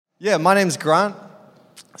Yeah, my name's Grant.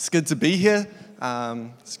 It's good to be here.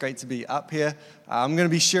 It's great to be up here. I'm going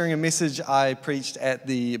to be sharing a message I preached at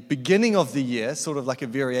the beginning of the year, sort of like a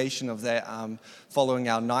variation of that, following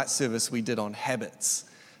our night service we did on habits.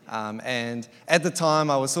 And at the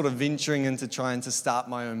time, I was sort of venturing into trying to start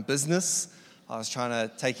my own business. I was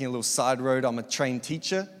taking a little side road. I'm a trained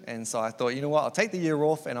teacher, and so I thought, you know what, I'll take the year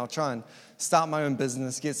off and I'll try and start my own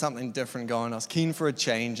business, get something different going. I was keen for a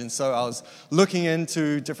change, and so I was looking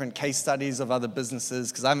into different case studies of other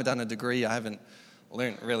businesses because I haven't done a degree, I haven't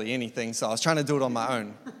learned really anything, so I was trying to do it on my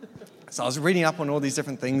own. So I was reading up on all these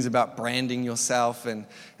different things about branding yourself and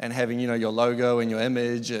having, your logo and your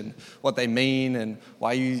image and what they mean and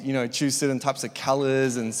why you choose certain types of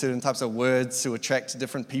colors and certain types of words to attract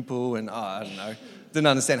different people, and I don't know, didn't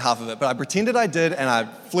understand half of it, but I pretended I did and I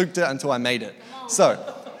fluked it until I made it.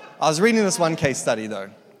 So I was reading this one case study though,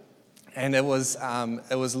 and it was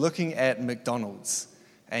looking at McDonald's.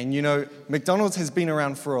 And McDonald's has been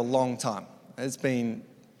around for a long time. It's been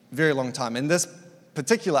a very long time. And this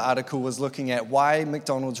particular article was looking at why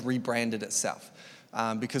McDonald's rebranded itself.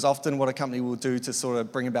 Because often what a company will do to sort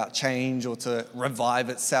of bring about change or to revive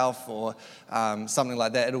itself or something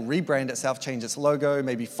like that, it'll rebrand itself, change its logo,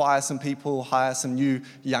 maybe fire some people, hire some new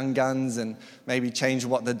young guns, and maybe change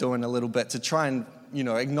what they're doing a little bit to try and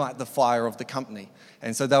ignite the fire of the company.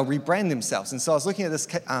 And so they'll rebrand themselves. And so I was looking at this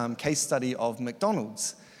case study of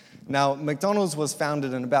McDonald's. Now, McDonald's was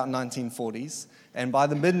founded in about 1940s, and by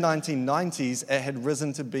the mid-1990s, it had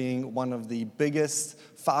risen to being one of the biggest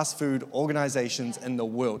fast food organizations in the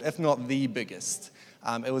world, if not the biggest.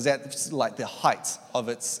 It was at like the height of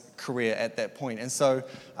its career at that point. And so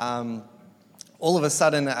all of a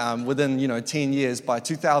sudden, within 10 years, by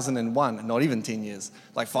 2001, not even 10 years,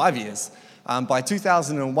 like 5 years, by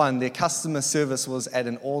 2001, their customer service was at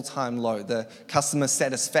an all-time low. The customer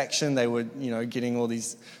satisfaction, they were, getting all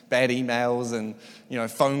these bad emails and,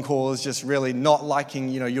 phone calls, just really not liking,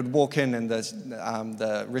 you'd walk in and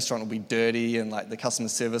the restaurant would be dirty and like the customer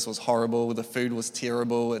service was horrible, the food was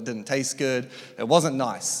terrible, it didn't taste good, it wasn't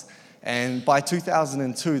nice. And by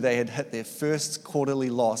 2002, they had hit their first quarterly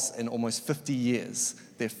loss in almost 50 years,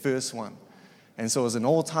 their first one. And so it was an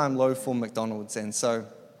all-time low for McDonald's. And so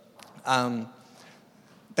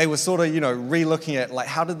they were sort of, re-looking at, like,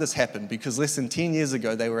 how did this happen? Because less than 10 years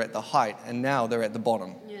ago, they were at the height, and now they're at the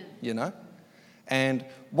bottom, And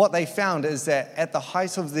what they found is that at the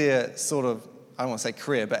height of their sort of, I don't want to say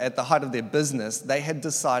career, but at the height of their business, they had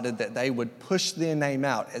decided that they would push their name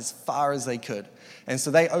out as far as they could. And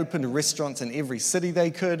so they opened restaurants in every city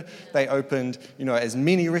they could. They opened, as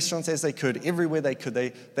many restaurants as they could, everywhere they could.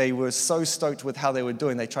 They were so stoked with how they were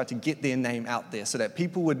doing. They tried to get their name out there so that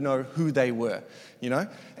people would know who they were,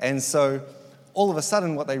 And so all of a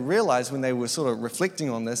sudden, what they realized when they were sort of reflecting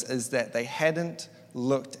on this is that they hadn't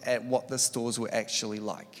looked at what the stores were actually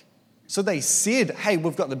like. So they said, hey,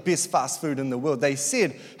 we've got the best fast food in the world. They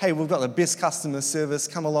said, hey, we've got the best customer service.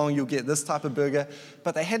 Come along, you'll get this type of burger.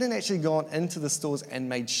 But they hadn't actually gone into the stores and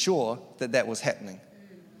made sure that that was happening.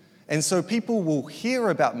 And so people will hear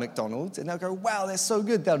about McDonald's and they'll go, wow, that's so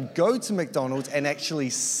good. They'll go to McDonald's and actually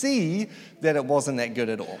see that it wasn't that good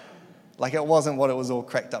at all. Like it wasn't what it was all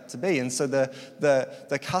cracked up to be. And so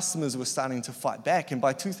the customers were starting to fight back. And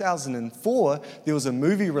by 2004, there was a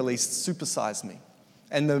movie released, Super Size Me.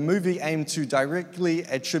 And the movie aimed to directly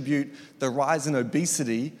attribute the rise in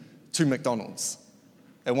obesity to McDonald's.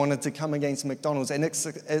 It wanted to come against McDonald's, and it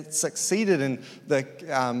succeeded, and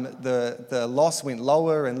the loss went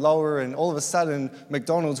lower and lower, and all of a sudden,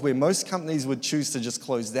 McDonald's, where most companies would choose to just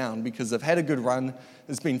close down because they've had a good run,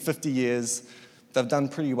 it's been 50 years, they've done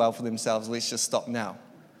pretty well for themselves, let's just stop now.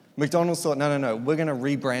 McDonald's thought, no, we're going to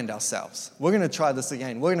rebrand ourselves. We're going to try this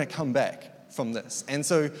again. We're going to come back from this. And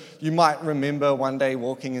so you might remember one day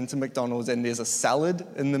walking into McDonald's and there's a salad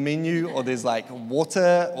in the menu, or there's like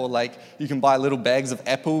water, or like you can buy little bags of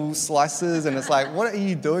apple slices, and it's like, what are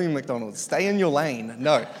you doing, McDonald's? Stay in your lane.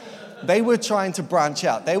 No. They were trying to branch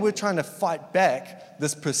out. They were trying to fight back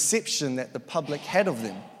this perception that the public had of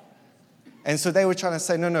them. And so they were trying to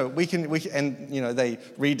say, no, we can, and they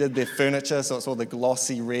redid their furniture, so it's all the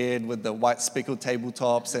glossy red with the white speckled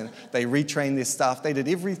tabletops, and they retrained their staff. They did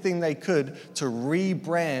everything they could to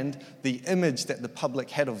rebrand the image that the public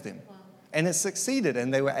had of them. Wow. And it succeeded,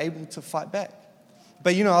 and they were able to fight back.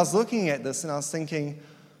 But I was looking at this and I was thinking,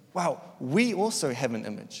 wow, we also have an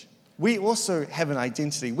image. We also have an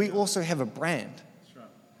identity. We also have a brand. That's right.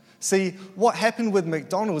 See, what happened with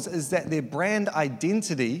McDonald's is that their brand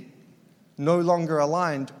identity no longer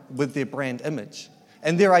aligned with their brand image.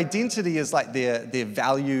 And their identity is like their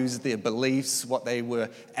values, their beliefs, what they were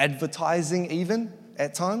advertising even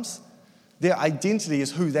at times. Their identity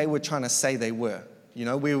is who they were trying to say they were. You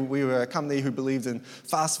know, we were a company who believed in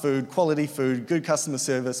fast food, quality food, good customer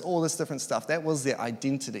service, all this different stuff. That was their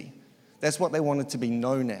identity. That's what they wanted to be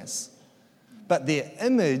known as. But their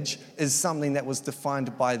image is something that was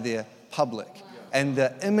defined by their public. And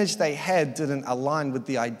the image they had didn't align with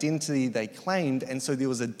the identity they claimed, and so there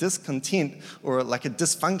was a discontent or like a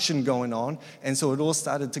dysfunction going on, and so it all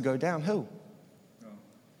started to go downhill.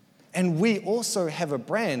 And we also have a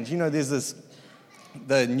brand. You know, there's this,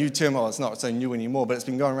 the new term, it's not so new anymore, but it's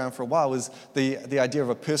been going around for a while, is the idea of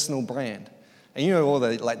a personal brand. And you know, all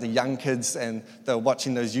the young kids, and they're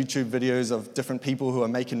watching those YouTube videos of different people who are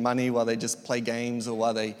making money while they just play games or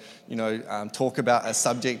while they, talk about a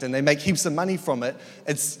subject, and they make heaps of money from it.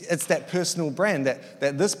 It's that personal brand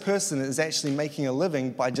that this person is actually making a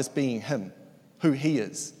living by just being him, who he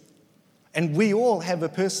is. And we all have a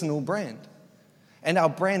personal brand. And our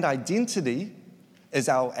brand identity is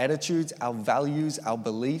our attitudes, our values, our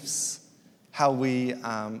beliefs, how we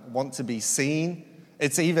want to be seen.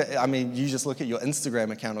 It's even, you just look at your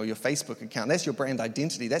Instagram account or your Facebook account. That's your brand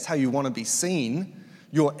identity. That's how you want to be seen.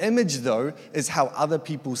 Your image, though, is how other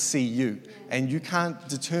people see you. And you can't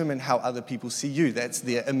determine how other people see you. That's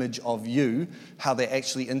their image of you, how they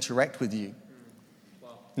actually interact with you. Wow.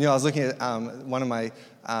 You know, I was looking at one of my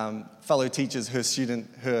fellow teachers,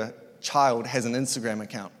 her child has an Instagram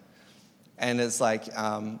account. And it's like,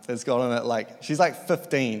 it's got on it like, she's like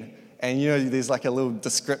 15. And, there's like a little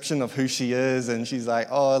description of who she is. And she's like,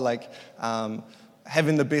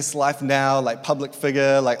 having the best life now, like public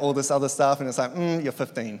figure, like all this other stuff. And it's like, you're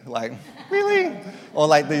 15. Like, really? Or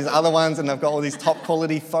like these other ones, and they've got all these top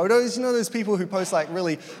quality photos. You know, those people who post like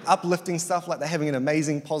really uplifting stuff, like they're having an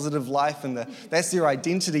amazing, positive life. And that's their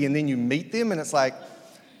identity. And then you meet them, and it's like,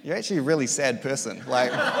 you're actually a really sad person.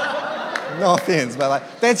 Like, no offense, but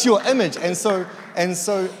like, that's your image. And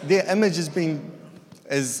so their image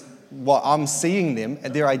is what I'm seeing them,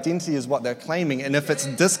 and their identity is what they're claiming. And if it's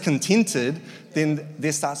discontented, then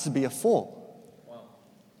there starts to be a fall. Wow.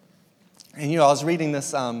 And I was reading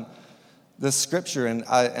this scripture, and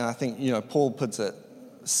I think Paul puts it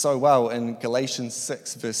so well in Galatians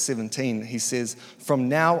 6 verse 17. He says, "From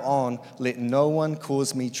now on, let no one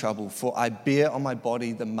cause me trouble, for I bear on my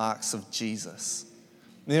body the marks of Jesus."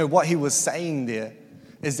 What he was saying there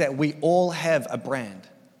is that we all have a brand.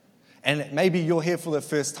 And maybe you're here for the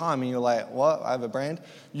first time and you're like, what? I have a brand?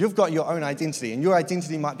 You've got your own identity, and your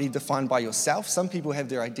identity might be defined by yourself. Some people have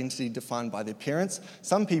their identity defined by their parents.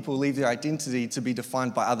 Some people leave their identity to be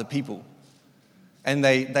defined by other people. And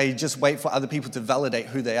they just wait for other people to validate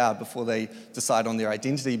who they are before they decide on their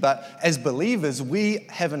identity. But as believers, we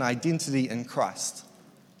have an identity in Christ.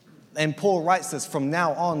 And Paul writes this, "From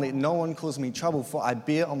now on, let no one cause me trouble, for I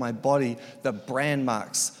bear on my body the brand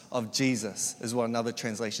marks of Jesus," is what another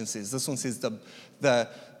translation says. This one says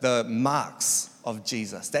the marks of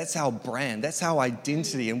Jesus. That's our brand. That's our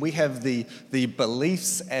identity. And we have the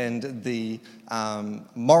beliefs and the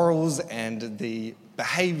morals and the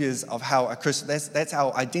behaviors of how a Christian, that's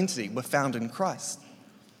our identity. We're found in Christ.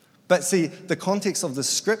 But see, the context of the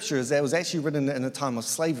scripture is that it was actually written in a time of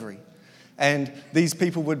slavery. And these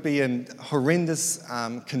people would be in horrendous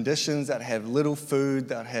conditions, that have little food,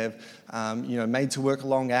 that have, made to work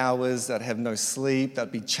long hours, that have no sleep,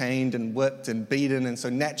 that be chained and whipped and beaten. And so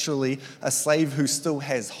naturally, a slave who still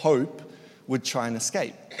has hope would try and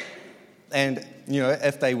escape. And,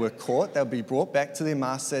 if they were caught, they'll be brought back to their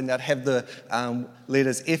master, and they'd have the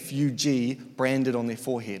letters FUG branded on their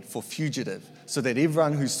forehead for fugitive, so that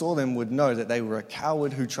everyone who saw them would know that they were a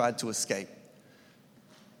coward who tried to escape.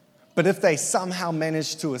 But if they somehow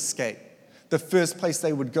managed to escape, the first place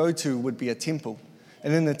they would go to would be a temple.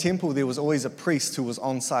 And in the temple, there was always a priest who was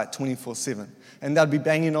on site 24/7. And they'd be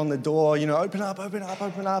banging on the door, open up, open up,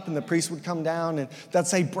 open up. And the priest would come down and they'd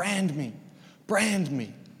say, brand me, brand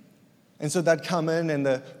me. And so they'd come in, and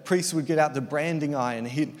the priest would get out the branding iron, and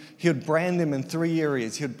he would brand them in 3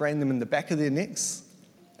 areas. He would brand them in the back of their necks,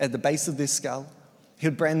 at the base of their skull. He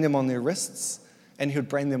would brand them on their wrists, and he would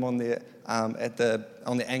brand them on their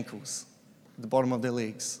on their ankles, the bottom of their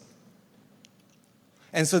legs.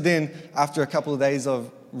 And so then, after a couple of days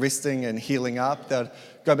of resting and healing up, they'd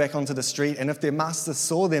go back onto the street, and if their master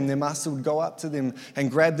saw them, their master would go up to them and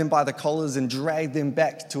grab them by the collars and drag them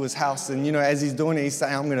back to his house. And, as he's doing it, he's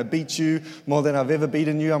saying, "I'm going to beat you more than I've ever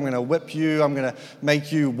beaten you. I'm going to whip you. I'm going to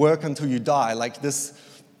make you work until you die." Like this,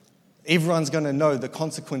 everyone's going to know the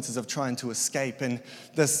consequences of trying to escape. And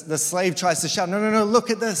the slave tries to shout, no, look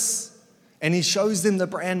at this. And he shows them the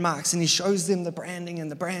brand marks, and he shows them the branding and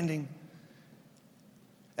the branding.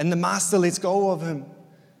 And the master lets go of him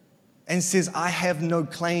and says, "I have no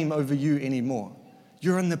claim over you anymore.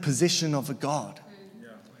 You're in the possession of a God.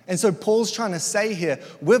 And so Paul's trying to say here,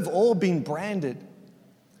 we've all been branded.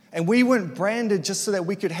 And we weren't branded just so that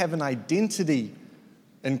we could have an identity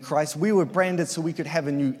in Christ. We were branded so we could have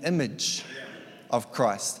a new image of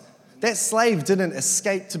Christ. That slave didn't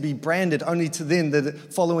escape to be branded only to then the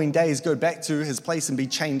following days go back to his place and be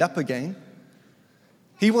chained up again.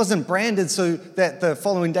 He wasn't branded so that the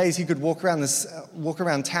following days he could walk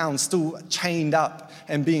around town still chained up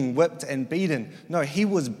and being whipped and beaten. No, he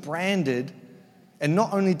was branded, and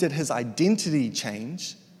not only did his identity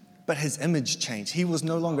change, but his image changed. He was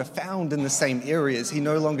no longer found in the same areas. He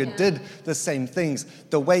no longer did the same things.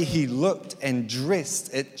 The way he looked and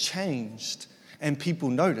dressed, it changed, and people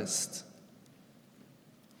noticed.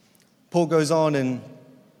 Paul goes on in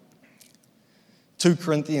 2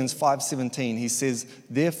 Corinthians 5:17. He says,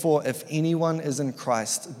 "Therefore, if anyone is in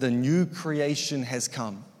Christ, the new creation has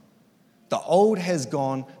come. The old has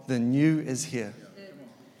gone, the new is here."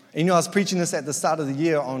 And I was preaching this at the start of the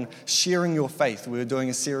year on sharing your faith. We were doing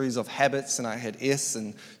a series of habits, and I had S,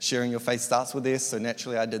 and sharing your faith starts with S, so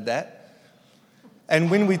naturally I did that.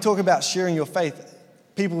 And when we talk about sharing your faith,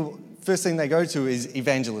 people, first thing they go to is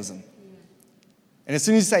evangelism. And as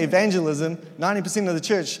soon as you say evangelism, 90% of the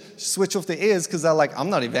church switch off their ears because they're like, I'm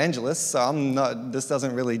not evangelist, so this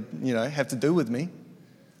doesn't really, have to do with me.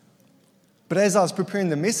 But as I was preparing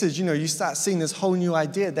the message, you start seeing this whole new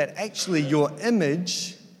idea that actually your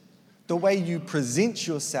image, the way you present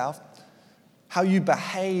yourself, how you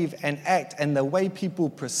behave and act, and the way people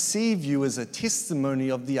perceive you is a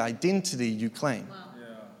testimony of the identity you claim. Wow.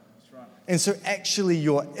 Yeah, that's right. And so actually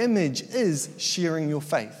your image is sharing your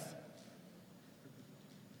faith.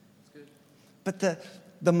 But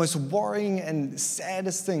the most worrying and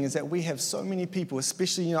saddest thing is that we have so many people,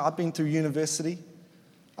 especially, I've been through university.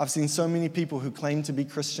 I've seen so many people who claim to be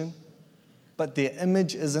Christian, but their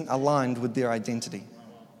image isn't aligned with their identity.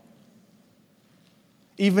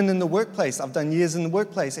 Even in the workplace, I've done years in the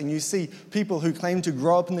workplace, and you see people who claim to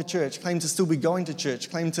grow up in the church, claim to still be going to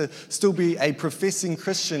church, claim to still be a professing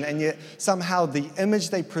Christian, and yet somehow the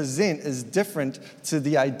image they present is different to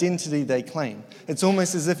the identity they claim. It's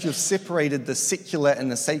almost as if you've separated the secular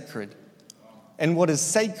and the sacred. And what is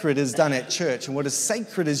sacred is done at church, and what is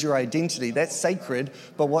sacred is your identity. That's sacred,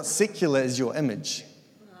 but what's secular is your image.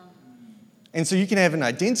 And so you can have an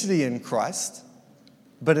identity in Christ,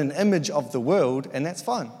 but an image of the world, and that's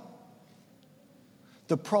fine.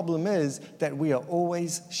 The problem is that we are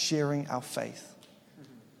always sharing our faith.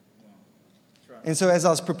 And so as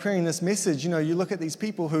I was preparing this message, you look at these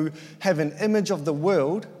people who have an image of the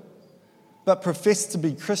world, but profess to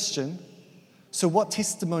be Christian. So what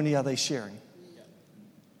testimony are they sharing?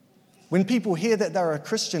 When people hear that they're a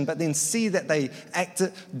Christian, but then see that they act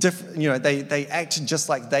different, they act just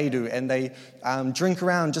like they do, and they drink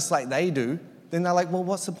around just like they do, then they're like, well,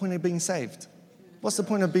 what's the point of being saved? What's the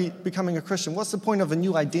point of becoming a Christian? What's the point of a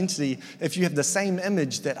new identity if you have the same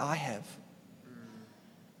image that I have?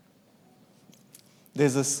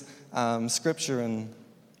 There's this scripture in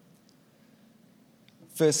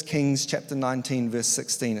 1 Kings chapter 19, verse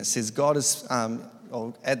 16. It says,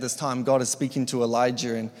 at this time, God is speaking to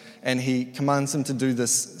Elijah, and he commands him to do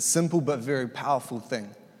this simple but very powerful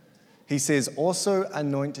thing. He says, also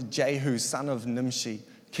anoint Jehu, son of Nimshi,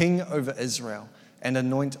 king over Israel, and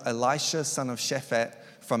anoint Elisha, son of Shaphat,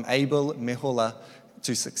 from Abel Meholah,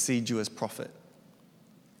 to succeed you as prophet.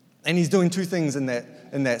 And he's doing two things in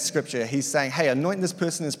that scripture. He's saying, hey, anoint this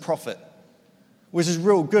person as prophet, which is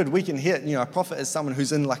real good. We can hear, a prophet is someone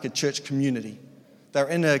who's in like a church community. They're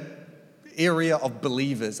in an area of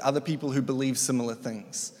believers, other people who believe similar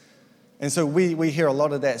things. And so we hear a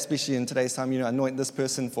lot of that, especially in today's time, anoint this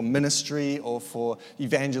person for ministry or for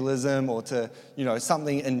evangelism or to,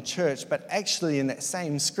 something in church. But actually in that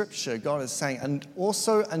same scripture, God is saying, and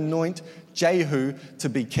also anoint Jehu to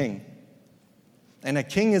be king. And a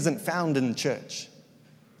king isn't found in church.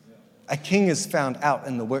 A king is found out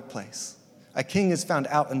in the workplace. A king is found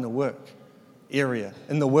out in the work area,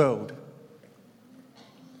 in the world.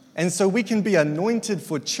 And so we can be anointed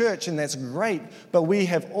for church, and that's great, but we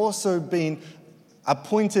have also been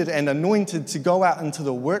appointed and anointed to go out into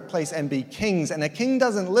the workplace and be kings. And a king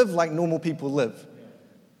doesn't live like normal people live.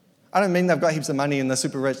 I don't mean they've got heaps of money and they're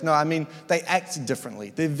super rich. No, I mean they act differently.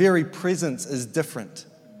 Their very presence is different.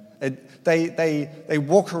 They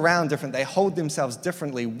walk around different. They hold themselves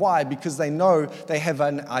differently. Why? Because they know they have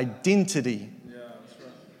an identity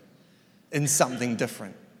in something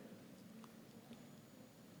different.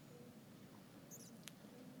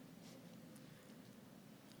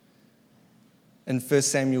 In 1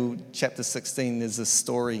 Samuel chapter 16, there's this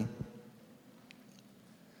story.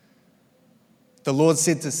 The Lord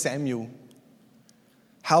said to Samuel,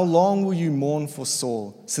 How long will you mourn for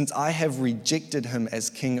Saul, since I have rejected him as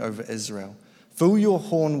king over Israel? Fill your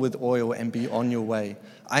horn with oil and be on your way.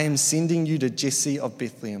 I am sending you to Jesse of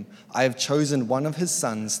Bethlehem. I have chosen one of his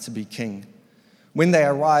sons to be king." When they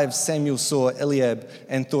arrived, Samuel saw Eliab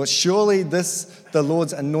and thought, "Surely the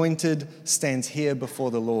Lord's anointed stands here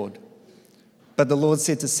before the Lord." But the Lord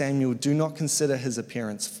said to Samuel, "Do not consider his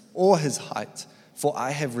appearance or his height, for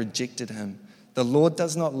I have rejected him. The Lord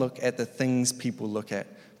does not look at the things people look at.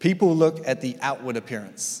 People look at the outward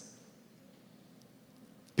appearance.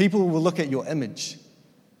 People will look at your image.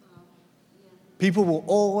 People will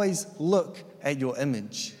always look at your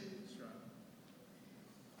image.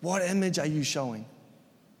 What image are you showing?"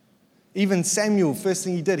 Even Samuel, first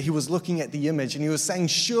thing he did, he was looking at the image and he was saying,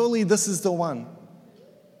 "Surely this is the one."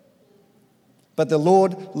 But the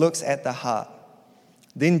Lord looks at the heart.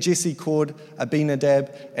 Then Jesse called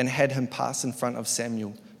Abinadab and had him pass in front of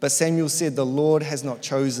Samuel. But Samuel said, "The Lord has not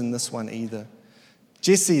chosen this one either."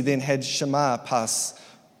 Jesse then had Shammah pass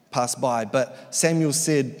by, but Samuel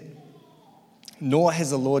said, "Nor has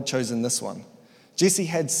the Lord chosen this one." Jesse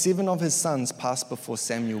had 7 of his sons pass before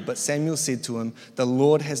Samuel, but Samuel said to him, "The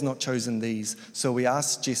Lord has not chosen these." So we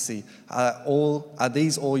asked Jesse, Are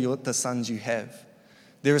these all the sons you have?"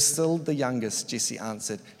 "There is still the youngest," Jesse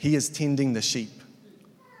answered. "He is tending the sheep."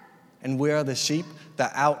 And where are the sheep?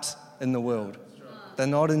 They're out in the world. They're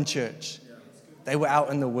not in church. They were out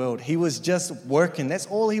in the world. He was just working. That's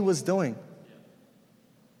all he was doing.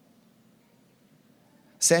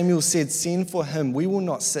 Samuel said, "Send for him. We will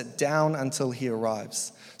not sit down until he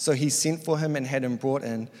arrives." So he sent for him and had him brought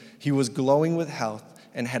in. He was glowing with health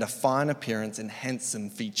and had a fine appearance and handsome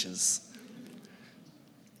features.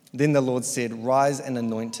 Then the Lord said, "Rise and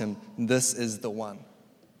anoint him. This is the one."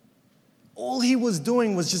 All he was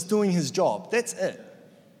doing was just doing his job. That's it.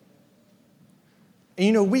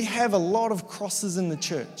 And we have a lot of crosses in the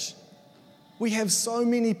church. We have so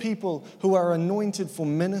many people who are anointed for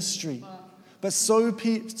ministry, but so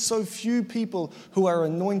few people who are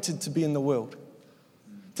anointed to be in the world.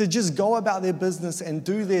 To just go about their business and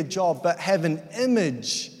do their job, but have an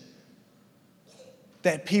image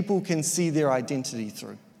that people can see their identity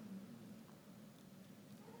through.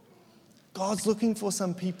 God's looking for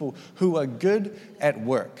some people who are good at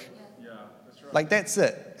work. Yeah, that's right. Like that's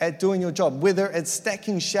it, at doing your job. Whether it's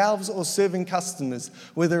stacking shelves or serving customers,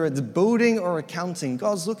 whether it's building or accounting,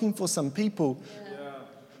 God's looking for some people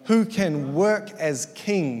who can work as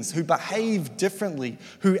kings, who behave differently,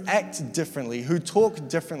 who act differently, who talk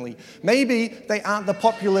differently. Maybe they aren't the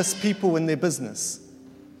populous people in their business.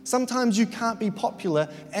 Sometimes you can't be popular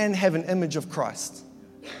and have an image of Christ.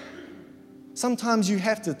 Sometimes you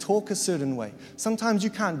have to talk a certain way. Sometimes you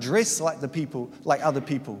can't dress like other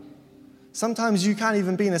people. Sometimes you can't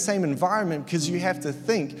even be in the same environment because you have to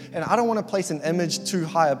think. And I don't want to place an image too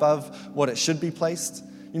high above what it should be placed.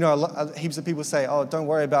 Heaps of people say, "Oh, don't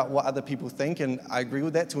worry about what other people think." And I agree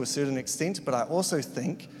with that to a certain extent. But I also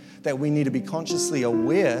think that we need to be consciously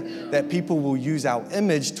aware that people will use our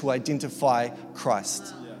image to identify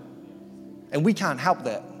Christ. And we can't help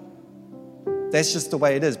that. That's just the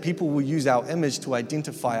way it is. People will use our image to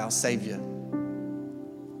identify our Savior.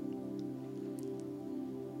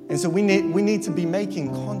 And so we need to be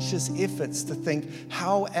making conscious efforts to think,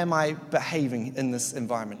 how am I behaving in this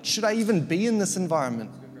environment? Should I even be in this environment?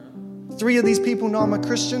 3 of these people know I'm a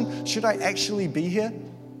Christian. Should I actually be here?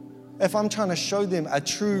 If I'm trying to show them a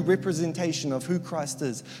true representation of who Christ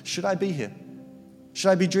is, should I be here?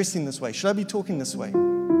 Should I be dressing this way? Should I be talking this way?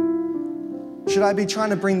 Should I be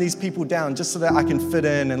trying to bring these people down just so that I can fit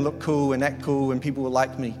in and look cool and act cool and people will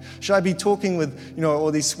like me? Should I be talking with,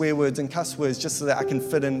 all these swear words and cuss words just so that I can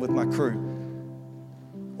fit in with my crew?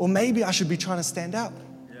 Or maybe I should be trying to stand out.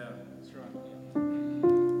 Yeah, that's right.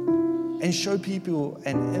 And show people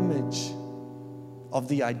an image of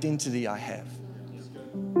the identity I have.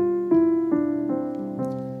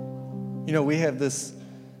 We have this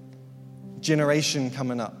generation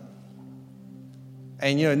coming up.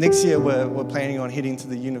 And, next year we're planning on heading to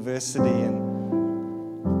the university, and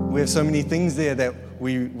we have so many things there that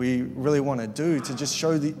we really want to do to just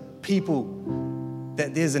show the people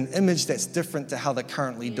that there's an image that's different to how they're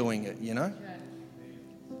currently doing it,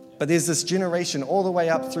 But there's this generation all the way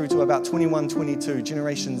up through to about 21, 22,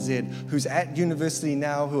 Generation Z, who's at university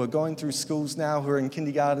now, who are going through schools now, who are in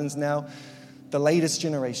kindergartens now, the latest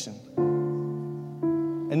generation.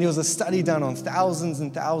 And there was a study done on thousands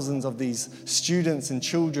and thousands of these students and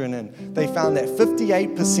children, and they found that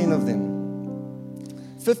 58% of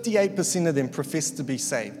them profess to be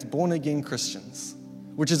saved, born-again Christians,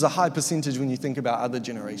 which is a high percentage when you think about other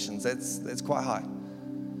generations. That's quite high.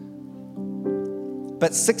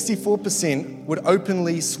 but 64% would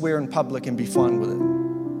openly swear in public and be fine with it.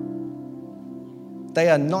 They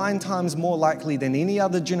are 9 times more likely than any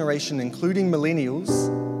other generation, including millennials,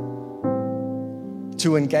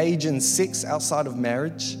 to engage in sex outside of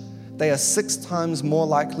marriage. They are 6 times more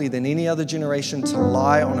likely than any other generation to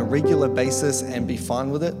lie on a regular basis and be fine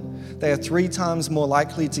with it. They are 3 times more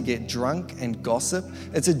likely to get drunk and gossip.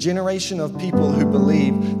 It's a generation of people who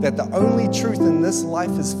believe that the only truth in this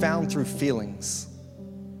life is found through feelings.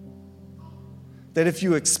 That if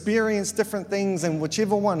you experience different things and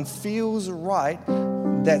whichever one feels right,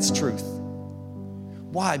 that's truth.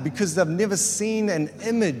 Why? Because they've never seen an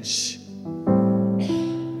image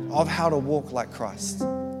of how to walk like Christ.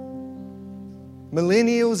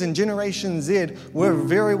 Millennials and Generation Z were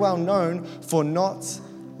very well known for not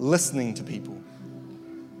listening to people.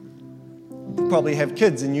 You probably have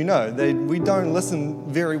kids and we don't listen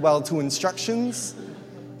very well to instructions,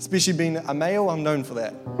 especially being a male. I'm known for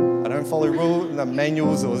that. I don't follow rules,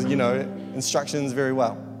 manuals or instructions very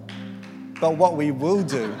well. But what we will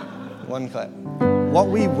do, what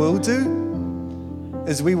we will do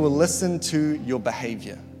is we will listen to your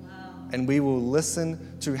behavior. And we will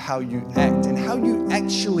listen to how you act and how you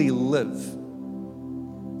actually live.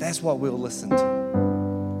 That's what we'll listen to.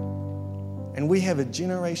 And we have a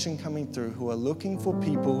generation coming through who are looking for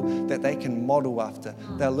people that they can model after.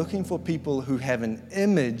 They're looking for people who have an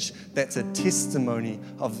image that's a testimony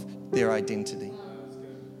of their identity.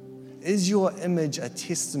 Is your image a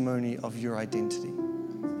testimony of your identity?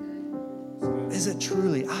 Is it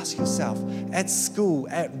truly? Ask yourself, at school,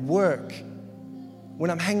 at work, when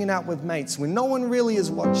I'm hanging out with mates, when no one really is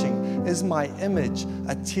watching, is my image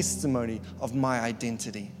a testimony of my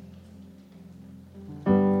identity?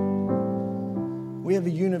 We have a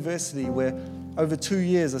university where over 2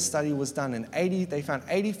 years a study was done and they found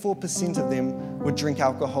 84% of them would drink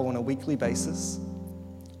alcohol on a weekly basis.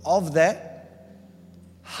 Of that,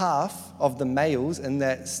 half of the males in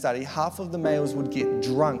that study, half of the males would get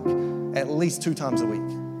drunk at least 2 times a week.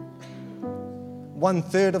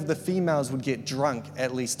 1/3 of the females would get drunk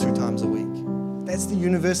at least 2 times a week. That's the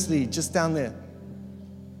university just down there.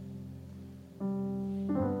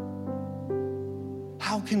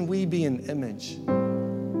 How can we be an image?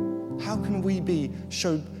 How can we be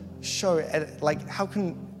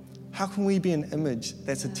how can we be an image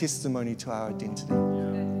that's a testimony to our identity?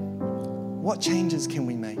 What changes can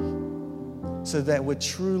we make so that we're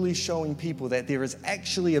truly showing people that there is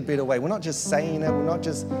actually a better way? We're not just saying it, we're not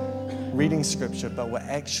just reading scripture, but we're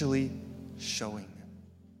actually showing.